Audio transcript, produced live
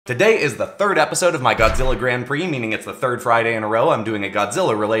Today is the third episode of my Godzilla Grand Prix, meaning it's the third Friday in a row I'm doing a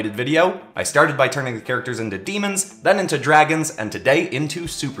Godzilla-related video. I started by turning the characters into demons, then into dragons, and today into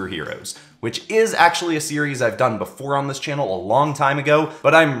superheroes, which is actually a series I've done before on this channel a long time ago,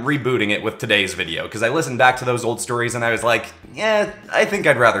 but I'm rebooting it with today's video, because I listened back to those old stories and I was like, yeah, I think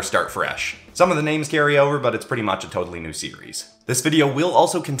I'd rather start fresh. Some of the names carry over, but it's pretty much a totally new series. This video will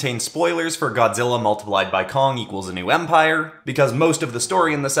also contain spoilers for Godzilla multiplied by Kong equals a new empire, because most of the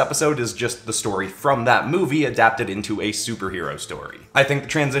story in this episode is just the story from that movie adapted into a superhero story. I think the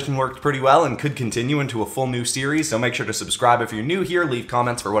transition worked pretty well and could continue into a full new series, so make sure to subscribe if you're new here, leave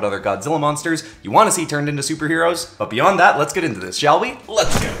comments for what other Godzilla monsters you want to see turned into superheroes. But beyond that, let's get into this, shall we?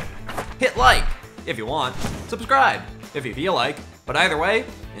 Let's go! Hit like if you want, subscribe if you feel like, but either way,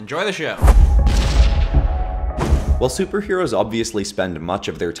 enjoy the show. While superheroes obviously spend much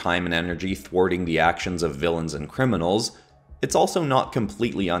of their time and energy thwarting the actions of villains and criminals, it's also not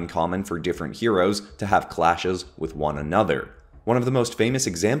completely uncommon for different heroes to have clashes with one another. One of the most famous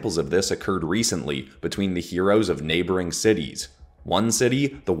examples of this occurred recently between the heroes of neighboring cities. One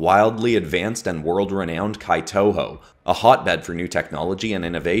city, the wildly advanced and world-renowned Kaitoho, a hotbed for new technology and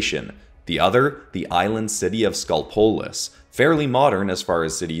innovation. The other, the island city of Skullpolis, fairly modern as far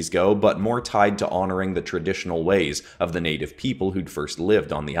as cities go, but more tied to honoring the traditional ways of the native people who'd first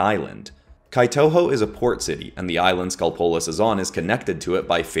lived on the island. Kaitoho is a port city, and the island Skullpolis is on is connected to it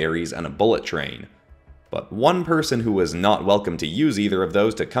by ferries and a bullet train. But one person who was not welcome to use either of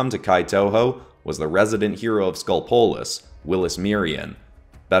those to come to Kaitoho was the resident hero of Skullpolis, Willis Mirian,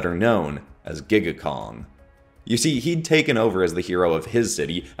 better known as Giga Kong. You see, he'd taken over as the hero of his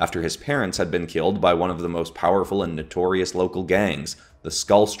city after his parents had been killed by one of the most powerful and notorious local gangs, the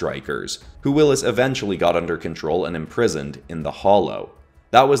Skull Strikers, who Willis eventually got under control and imprisoned in the Hollow.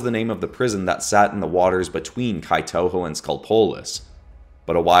 That was the name of the prison that sat in the waters between Kaitoho and Skullpolis.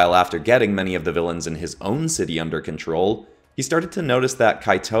 But a while after getting many of the villains in his own city under control, he started to notice that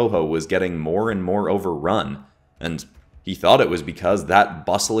Kaitoho was getting more and more overrun, and he thought it was because that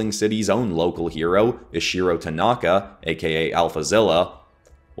bustling city's own local hero, Ishiro Tanaka, aka AlphaZilla,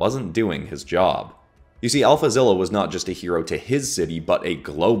 wasn't doing his job. You see, AlphaZilla was not just a hero to his city, but a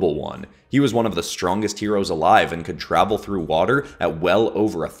global one. He was one of the strongest heroes alive and could travel through water at well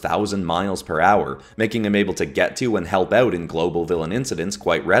over 1,000 miles per hour, making him able to get to and help out in global villain incidents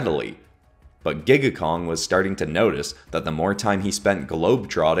quite readily. But Giga Kong was starting to notice that the more time he spent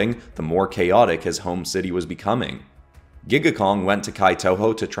globe-trotting, the more chaotic his home city was becoming. Giga Kong went to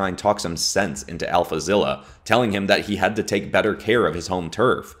Kaitoho to try and talk some sense into AlphaZilla, telling him that he had to take better care of his home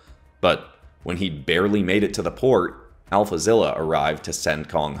turf. But when he'd barely made it to the port, AlphaZilla arrived to send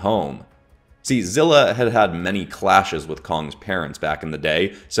Kong home. See, Zilla had had many clashes with Kong's parents back in the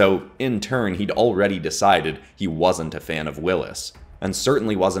day, so in turn he'd already decided he wasn't a fan of Willis, and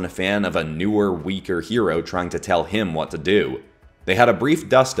certainly wasn't a fan of a newer, weaker hero trying to tell him what to do. They had a brief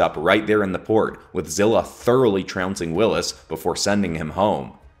dust-up right there in the port, with Zilla thoroughly trouncing Willis before sending him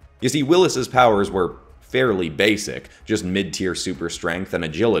home. You see, Willis's powers were fairly basic, just mid-tier super strength and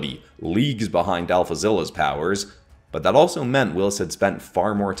agility, leagues behind AlphaZilla's powers, but that also meant Willis had spent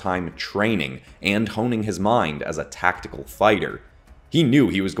far more time training and honing his mind as a tactical fighter. He knew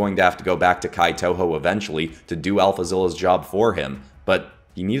he was going to have to go back to Kaitoho eventually to do AlphaZilla's job for him, but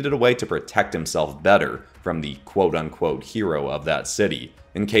he needed a way to protect himself better from the quote-unquote hero of that city,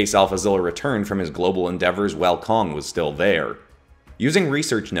 in case AlphaZilla returned from his global endeavors while Kong was still there. Using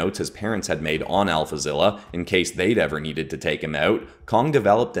research notes his parents had made on AlphaZilla, in case they'd ever needed to take him out, Kong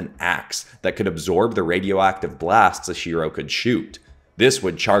developed an axe that could absorb the radioactive blasts Ishiro could shoot. This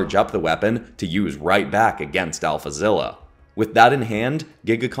would charge up the weapon to use right back against AlphaZilla. With that in hand,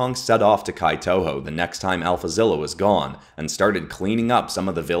 Giga Kong set off to Kaitoho the next time AlphaZilla was gone, and started cleaning up some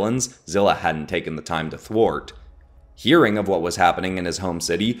of the villains Zilla hadn't taken the time to thwart. Hearing of what was happening in his home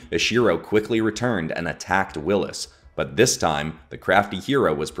city, Ishiro quickly returned and attacked Willis, but this time, the crafty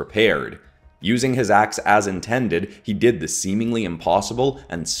hero was prepared. Using his axe as intended, he did the seemingly impossible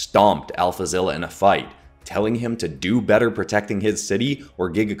and stomped AlphaZilla in a fight, telling him to do better protecting his city or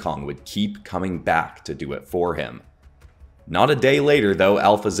Giga Kong would keep coming back to do it for him. Not a day later though,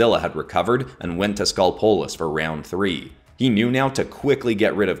 AlphaZilla had recovered and went to Skullpolis for round 3. He knew now to quickly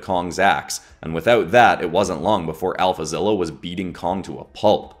get rid of Kong's axe, and without that, it wasn't long before AlphaZilla was beating Kong to a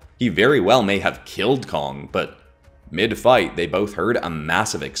pulp. He very well may have killed Kong, but mid-fight they both heard a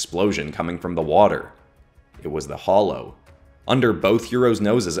massive explosion coming from the water. It was the Hollow. Under both heroes'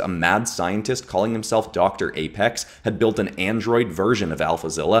 noses, a mad scientist calling himself Dr. Apex had built an android version of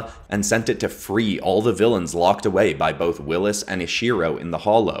AlphaZilla and sent it to free all the villains locked away by both Willis and Ishiro in the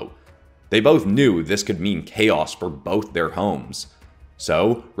Hollow. They both knew this could mean chaos for both their homes.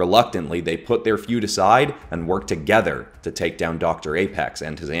 So, reluctantly, they put their feud aside and worked together to take down Dr. Apex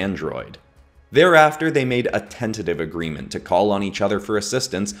and his android. Thereafter, they made a tentative agreement to call on each other for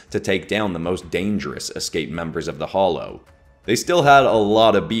assistance to take down the most dangerous escaped members of the Hollow. They still had a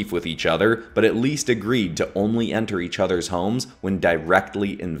lot of beef with each other, but at least agreed to only enter each other's homes when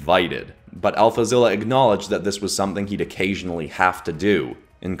directly invited. But AlphaZilla acknowledged that this was something he'd occasionally have to do,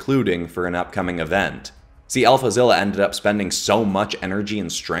 including for an upcoming event. See, AlphaZilla ended up spending so much energy and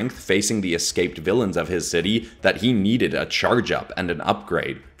strength facing the escaped villains of his city that he needed a charge-up and an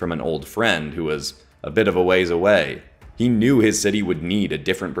upgrade from an old friend who was a bit of a ways away. He knew his city would need a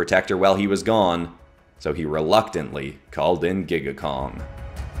different protector while he was gone, so he reluctantly called in Giga Kong.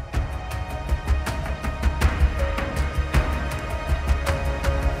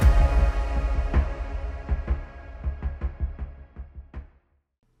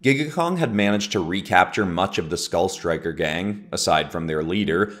 Giga Kong had managed to recapture much of the Skull Striker gang, aside from their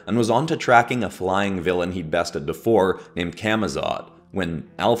leader, and was on to tracking a flying villain he'd bested before named Camazot, when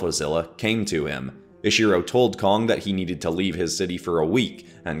AlphaZilla came to him. Ishiro told Kong that he needed to leave his city for a week,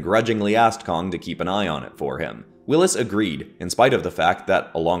 and grudgingly asked Kong to keep an eye on it for him. Willis agreed, in spite of the fact that,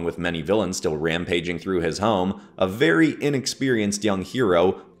 along with many villains still rampaging through his home, a very inexperienced young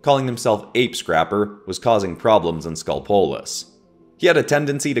hero, calling himself Ape Scrapper, was causing problems in Skullpolis. He had a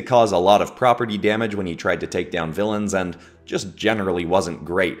tendency to cause a lot of property damage when he tried to take down villains, and just generally wasn't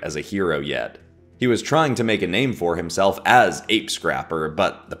great as a hero yet. He was trying to make a name for himself as Ape Scrapper,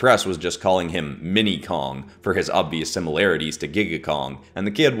 but the press was just calling him Mini Kong for his obvious similarities to Giga Kong, and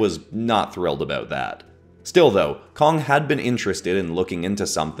the kid was not thrilled about that. Still though, Kong had been interested in looking into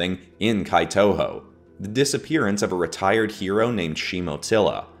something in Kaitoho, the disappearance of a retired hero named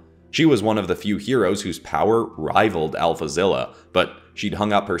Shimo. She was one of the few heroes whose power rivaled AlphaZilla, but she'd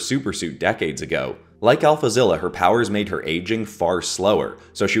hung up her supersuit decades ago. Like AlphaZilla, her powers made her aging far slower,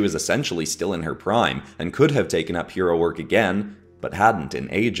 so she was essentially still in her prime and could have taken up hero work again, but hadn't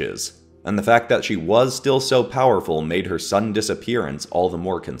in ages. And the fact that she was still so powerful made her sudden disappearance all the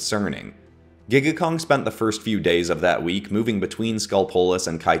more concerning. Giga Kong spent the first few days of that week moving between Skullpolis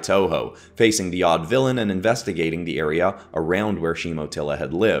and Kaitoho, facing the odd villain and investigating the area around where Shimo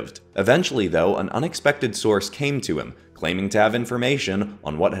had lived. Eventually though, an unexpected source came to him, claiming to have information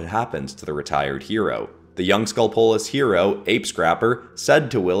on what had happened to the retired hero. The young Skullpolis hero, Ape Scrapper, said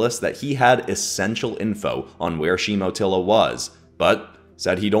to Willis that he had essential info on where Shimo was, but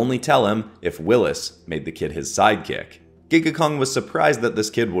said he'd only tell him if Willis made the kid his sidekick. Giga Kong was surprised that this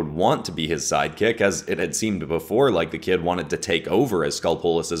kid would want to be his sidekick, as it had seemed before like the kid wanted to take over as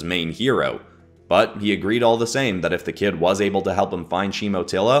Skullpolis' main hero. But he agreed all the same that if the kid was able to help him find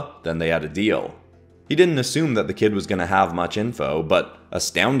Shimo, then they had a deal. He didn't assume that the kid was going to have much info, but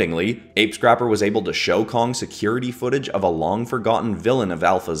astoundingly, Ape Scrapper was able to show Kong security footage of a long-forgotten villain of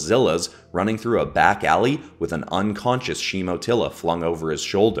AlphaZilla's running through a back alley with an unconscious Shimo flung over his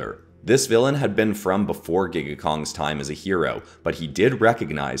shoulder. This villain had been from before Giga Kong's time as a hero, but he did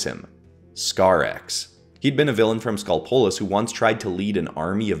recognize him. Skar King. He'd been a villain from Skullpolis who once tried to lead an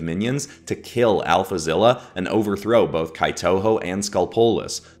army of minions to kill AlphaZilla and overthrow both Kaitoho and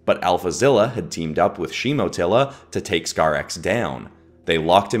Skullpolis, but AlphaZilla had teamed up with Shimo to take Skar King down. They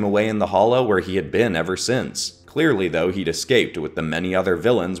locked him away in the Hollow where he had been ever since. Clearly though, he'd escaped with the many other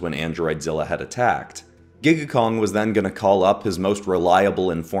villains when Androidzilla had attacked. Giga Kong was then going to call up his most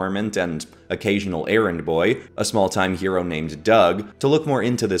reliable informant and occasional errand boy, a small-time hero named Doug, to look more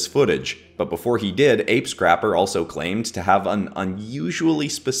into this footage, but before he did, Ape Scrapper also claimed to have an unusually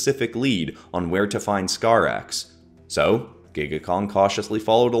specific lead on where to find Skar King. So, Giga Kong cautiously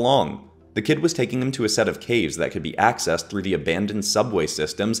followed along. The kid was taking him to a set of caves that could be accessed through the abandoned subway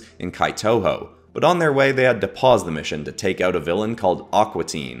systems in Kaitoho, but on their way they had to pause the mission to take out a villain called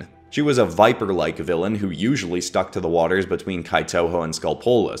Aquatine. She was a viper-like villain who usually stuck to the waters between Kaitoho and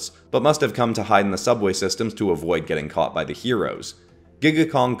Skullpolis, but must have come to hide in the subway systems to avoid getting caught by the heroes. Giga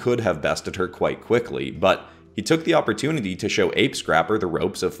Kong could have bested her quite quickly, but he took the opportunity to show Ape Scrapper the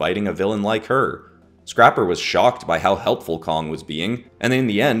ropes of fighting a villain like her. Scrapper was shocked by how helpful Kong was being, and in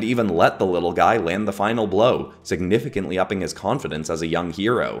the end even let the little guy land the final blow, significantly upping his confidence as a young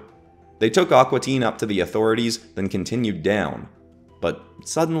hero. They took Aquatine up to the authorities, then continued down. But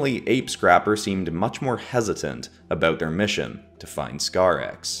suddenly Ape Scrapper seemed much more hesitant about their mission to find Skar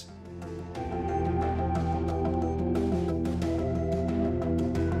King.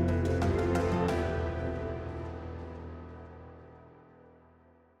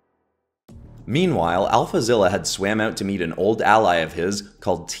 Meanwhile, AlphaZilla had swam out to meet an old ally of his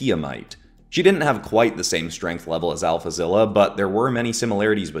called Tiamat. She didn't have quite the same strength level as AlphaZilla, but there were many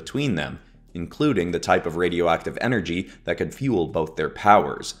similarities between them. including the type of radioactive energy that could fuel both their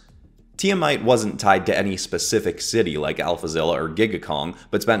powers. Tiamat wasn't tied to any specific city like AlphaZilla or Giga Kong,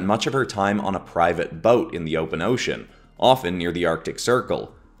 but spent much of her time on a private boat in the open ocean, often near the Arctic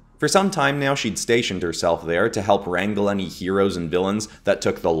Circle. For some time now, she'd stationed herself there to help wrangle any heroes and villains that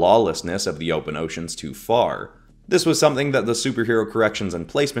took the lawlessness of the open oceans too far. This was something that the Superhero Corrections and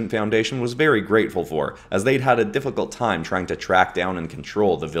Placement Foundation was very grateful for, as they'd had a difficult time trying to track down and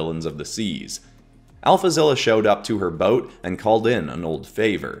control the villains of the seas. AlphaZilla showed up to her boat and called in an old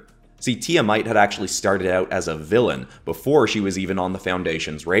favor. See, Tiamat had actually started out as a villain before she was even on the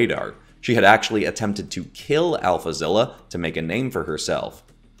Foundation's radar. She had actually attempted to kill AlphaZilla to make a name for herself.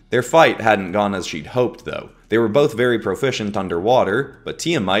 Their fight hadn't gone as she'd hoped, though. They were both very proficient underwater, but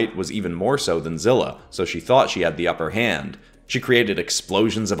Tiamat was even more so than Zilla, so she thought she had the upper hand. She created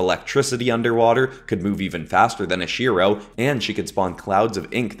explosions of electricity underwater, could move even faster than a Shiro, and she could spawn clouds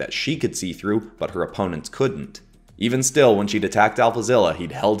of ink that she could see through, but her opponents couldn't. Even still, when she'd attacked AlphaZilla,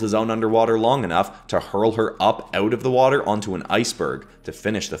 he'd held his own underwater long enough to hurl her up out of the water onto an iceberg to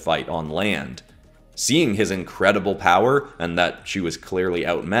finish the fight on land. Seeing his incredible power, and that she was clearly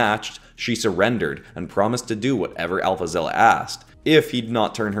outmatched, she surrendered and promised to do whatever AlphaZilla asked, if he'd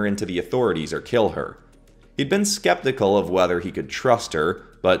not turn her into the authorities or kill her. He'd been skeptical of whether he could trust her,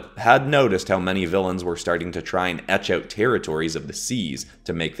 but had noticed how many villains were starting to try and etch out territories of the seas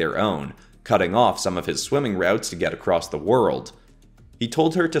to make their own, cutting off some of his swimming routes to get across the world. He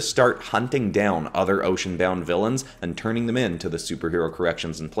told her to start hunting down other ocean-bound villains and turning them in to the Superhero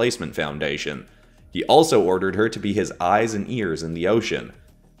Corrections and Placement Foundation. He also ordered her to be his eyes and ears in the ocean.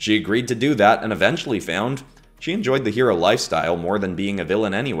 She agreed to do that and eventually found she enjoyed the hero lifestyle more than being a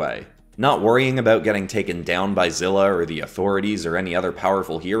villain anyway. Not worrying about getting taken down by Zilla or the authorities or any other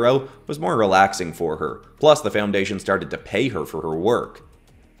powerful hero was more relaxing for her, plus the Foundation started to pay her for her work.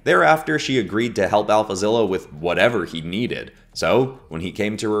 Thereafter, she agreed to help AlphaZilla with whatever he needed, so when he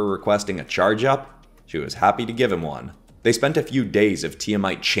came to her requesting a charge-up, she was happy to give him one. They spent a few days of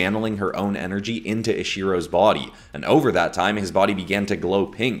Tiamat channeling her own energy into Ishiro's body, and over that time his body began to glow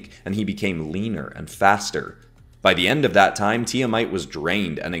pink, and he became leaner and faster. By the end of that time, Tiamat was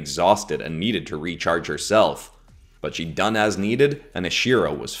drained and exhausted and needed to recharge herself. But she'd done as needed, and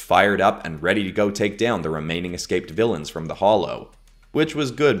Ishiro was fired up and ready to go take down the remaining escaped villains from the Hollow. Which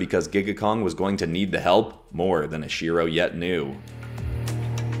was good because Giga Kong was going to need the help more than Ishiro yet knew.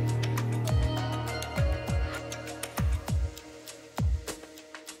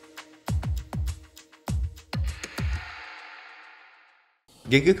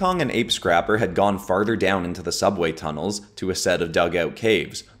 Giga Kong and Ape Scrapper had gone farther down into the subway tunnels to a set of dugout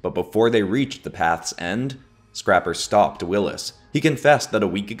caves, but before they reached the path's end, Scrapper stopped Willis. He confessed that a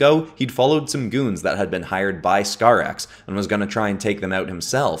week ago, he'd followed some goons that had been hired by Skar and was going to try and take them out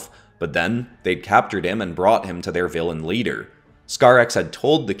himself, but then they'd captured him and brought him to their villain leader. Skar had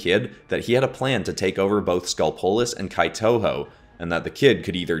told the kid that he had a plan to take over both Skullpolis and Kaitoho, and that the kid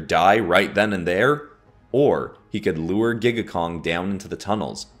could either die right then and there, or he could lure Giga Kong down into the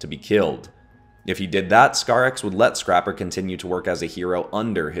tunnels to be killed. If he did that, Skar would let Scrapper continue to work as a hero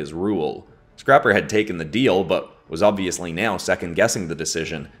under his rule. Scrapper had taken the deal, but was obviously now second-guessing the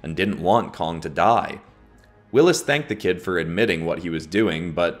decision and didn't want Kong to die. Willis thanked the kid for admitting what he was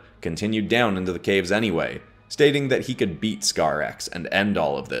doing, but continued down into the caves anyway, stating that he could beat Skar and end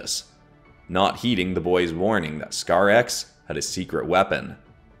all of this, not heeding the boy's warning that Skar had a secret weapon.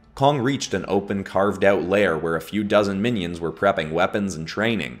 Kong reached an open, carved-out lair where a few dozen minions were prepping weapons and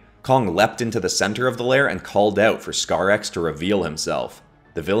training. Kong leapt into the center of the lair and called out for Skar to reveal himself.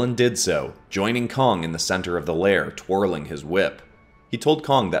 The villain did so, joining Kong in the center of the lair, twirling his whip. He told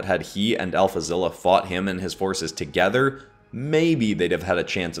Kong that had he and AlphaZilla fought him and his forces together, maybe they'd have had a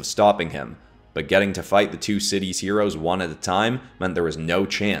chance of stopping him, but getting to fight the two cities' heroes one at a time meant there was no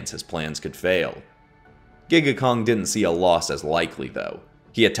chance his plans could fail. Giga Kong didn't see a loss as likely, though.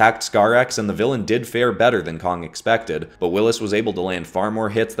 He attacked Skar and the villain did fare better than Kong expected, but Willis was able to land far more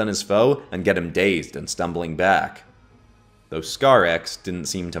hits than his foe and get him dazed and stumbling back. Though Skar didn't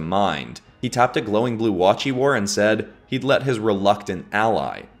seem to mind. He tapped a glowing blue watch he wore and said he'd let his reluctant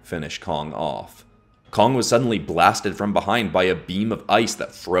ally finish Kong off. Kong was suddenly blasted from behind by a beam of ice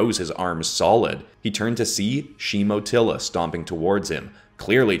that froze his arms solid. He turned to see Shimo stomping towards him,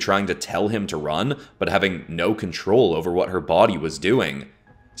 clearly trying to tell him to run, but having no control over what her body was doing.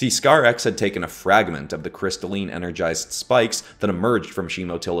 See, Skar had taken a fragment of the crystalline energized spikes that emerged from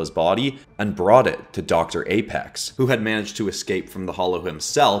Shimo body and brought it to Dr. Apex, who had managed to escape from the Hollow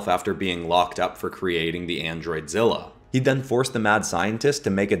himself after being locked up for creating the android Zilla. He'd then forced the mad scientist to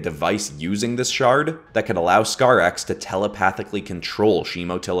make a device using this shard that could allow Skar to telepathically control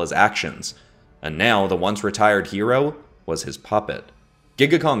Shimo-Tilla's actions, and now the once retired hero was his puppet.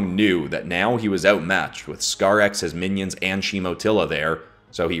 Giga Kong knew that now he was outmatched with Skar, his minions, and Shimo-Tilla there,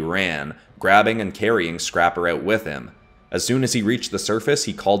 so he ran, grabbing and carrying Scrapper out with him. As soon as he reached the surface,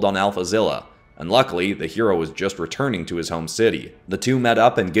 he called on AlphaZilla, and luckily, the hero was just returning to his home city. The two met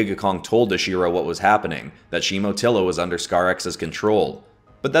up and Giga Kong told Ashiro what was happening, that Shimo-Tilla was under Skar control.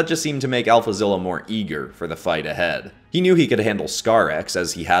 But that just seemed to make AlphaZilla more eager for the fight ahead. He knew he could handle Skar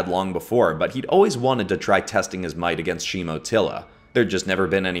as he had long before, but he'd always wanted to try testing his might against Shimo-Tilla. There'd just never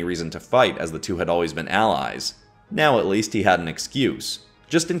been any reason to fight, as the two had always been allies. Now at least he had an excuse.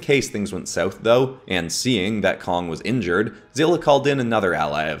 Just in case things went south though, and seeing that Kong was injured, Zilla called in another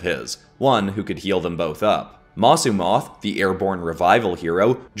ally of his, one who could heal them both up. Masumoth, the airborne revival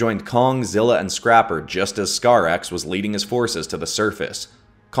hero, joined Kong, Zilla, and Scrapper just as Skar was leading his forces to the surface.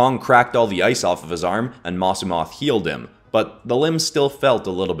 Kong cracked all the ice off of his arm, and Masumoth healed him, but the limbs still felt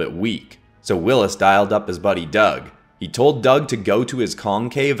a little bit weak. So Willis dialed up his buddy Doug. He told Doug to go to his Kong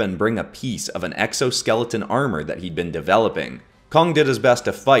cave and bring a piece of an exoskeleton armor that he'd been developing. Kong did his best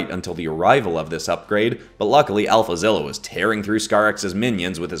to fight until the arrival of this upgrade, but luckily AlphaZilla was tearing through Skar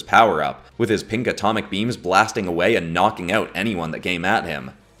minions with his power-up, with his pink atomic beams blasting away and knocking out anyone that came at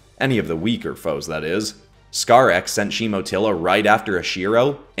him. Any of the weaker foes, that is. Skar sent Shimo-Tilla right after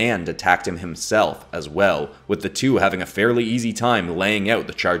Ashiro, and attacked him himself as well, with the two having a fairly easy time laying out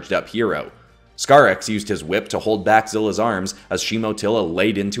the charged-up hero. Skar used his whip to hold back Zilla's arms as Shimo-Tilla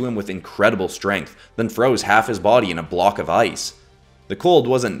laid into him with incredible strength, then froze half his body in a block of ice. The cold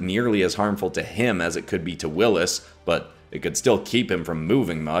wasn't nearly as harmful to him as it could be to Willis, but it could still keep him from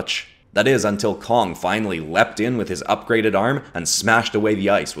moving much. That is, until Kong finally leapt in with his upgraded arm and smashed away the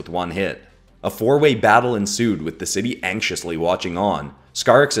ice with one hit. A four-way battle ensued with the city anxiously watching on.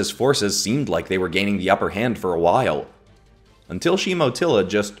 Skar forces seemed like they were gaining the upper hand for a while, until Shimo-Tilla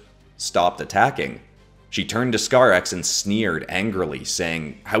just stopped attacking. She turned to Skar and sneered angrily,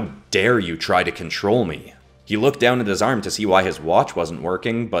 saying, "How dare you try to control me?" He looked down at his arm to see why his watch wasn't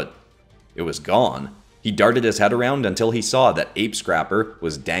working, but it was gone. He darted his head around until he saw that Ape Scrapper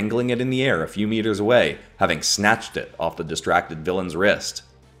was dangling it in the air a few meters away, having snatched it off the distracted villain's wrist.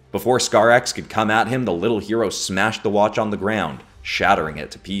 Before Skar could come at him, the little hero smashed the watch on the ground, shattering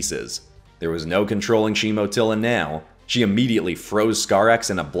it to pieces. There was no controlling Shimo-Tilla now. She immediately froze Skar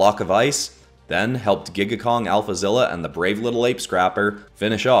in a block of ice, then helped Giga Kong, AlphaZilla, and the brave little Ape Scrapper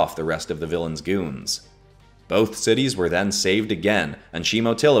finish off the rest of the villain's goons. Both cities were then saved again, and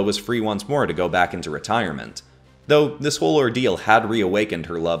Shimo-Tilla was free once more to go back into retirement. Though this whole ordeal had reawakened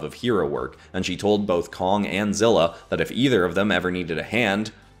her love of hero work, and she told both Kong and Zilla that if either of them ever needed a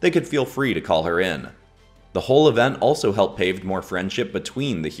hand, they could feel free to call her in. The whole event also helped pave more friendship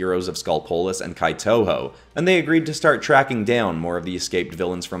between the heroes of Skullpolis and Kaitoho, and they agreed to start tracking down more of the escaped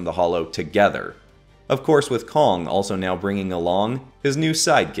villains from the Hollow together. Of course, with Kong also now bringing along his new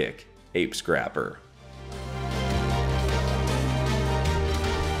sidekick, Ape Scrapper.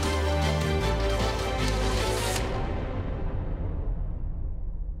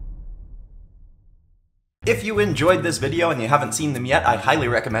 If you enjoyed this video and you haven't seen them yet, I highly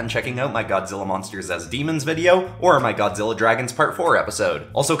recommend checking out my Godzilla Monsters as Demons video, or my Godzilla Dragons Part 4 episode.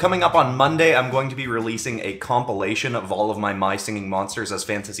 Also coming up on Monday, I'm going to be releasing a compilation of all of my Singing Monsters as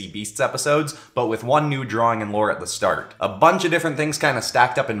Fantasy Beasts episodes, but with one new drawing and lore at the start. A bunch of different things kind of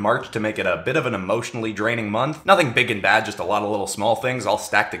stacked up in March to make it a bit of an emotionally draining month. Nothing big and bad, just a lot of little small things all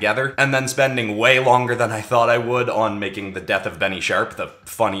stacked together, and then spending way longer than I thought I would on making the death of Benny Sharp, the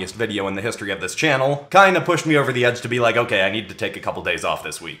funniest video in the history of this channel, kind of pushed me over the edge to be like, okay, I need to take a couple days off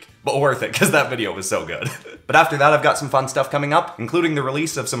this week. But worth it, because that video was so good. But after that, I've got some fun stuff coming up, including the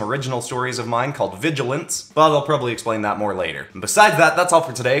release of some original stories of mine called Vigilance, but I'll probably explain that more later. And besides that, that's all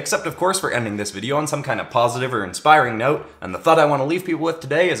for today, except of course for ending this video on some kind of positive or inspiring note, and the thought I want to leave people with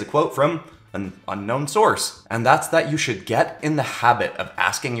today is a quote from an unknown source. And that's that you should get in the habit of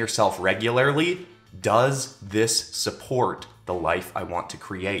asking yourself regularly, does this support the life I want to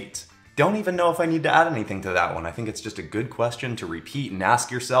create? Don't even know if I need to add anything to that one. I think it's just a good question to repeat and ask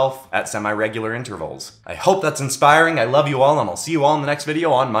yourself at semi-regular intervals. I hope that's inspiring. I love you all, and I'll see you all in the next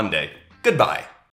video on Monday. Goodbye.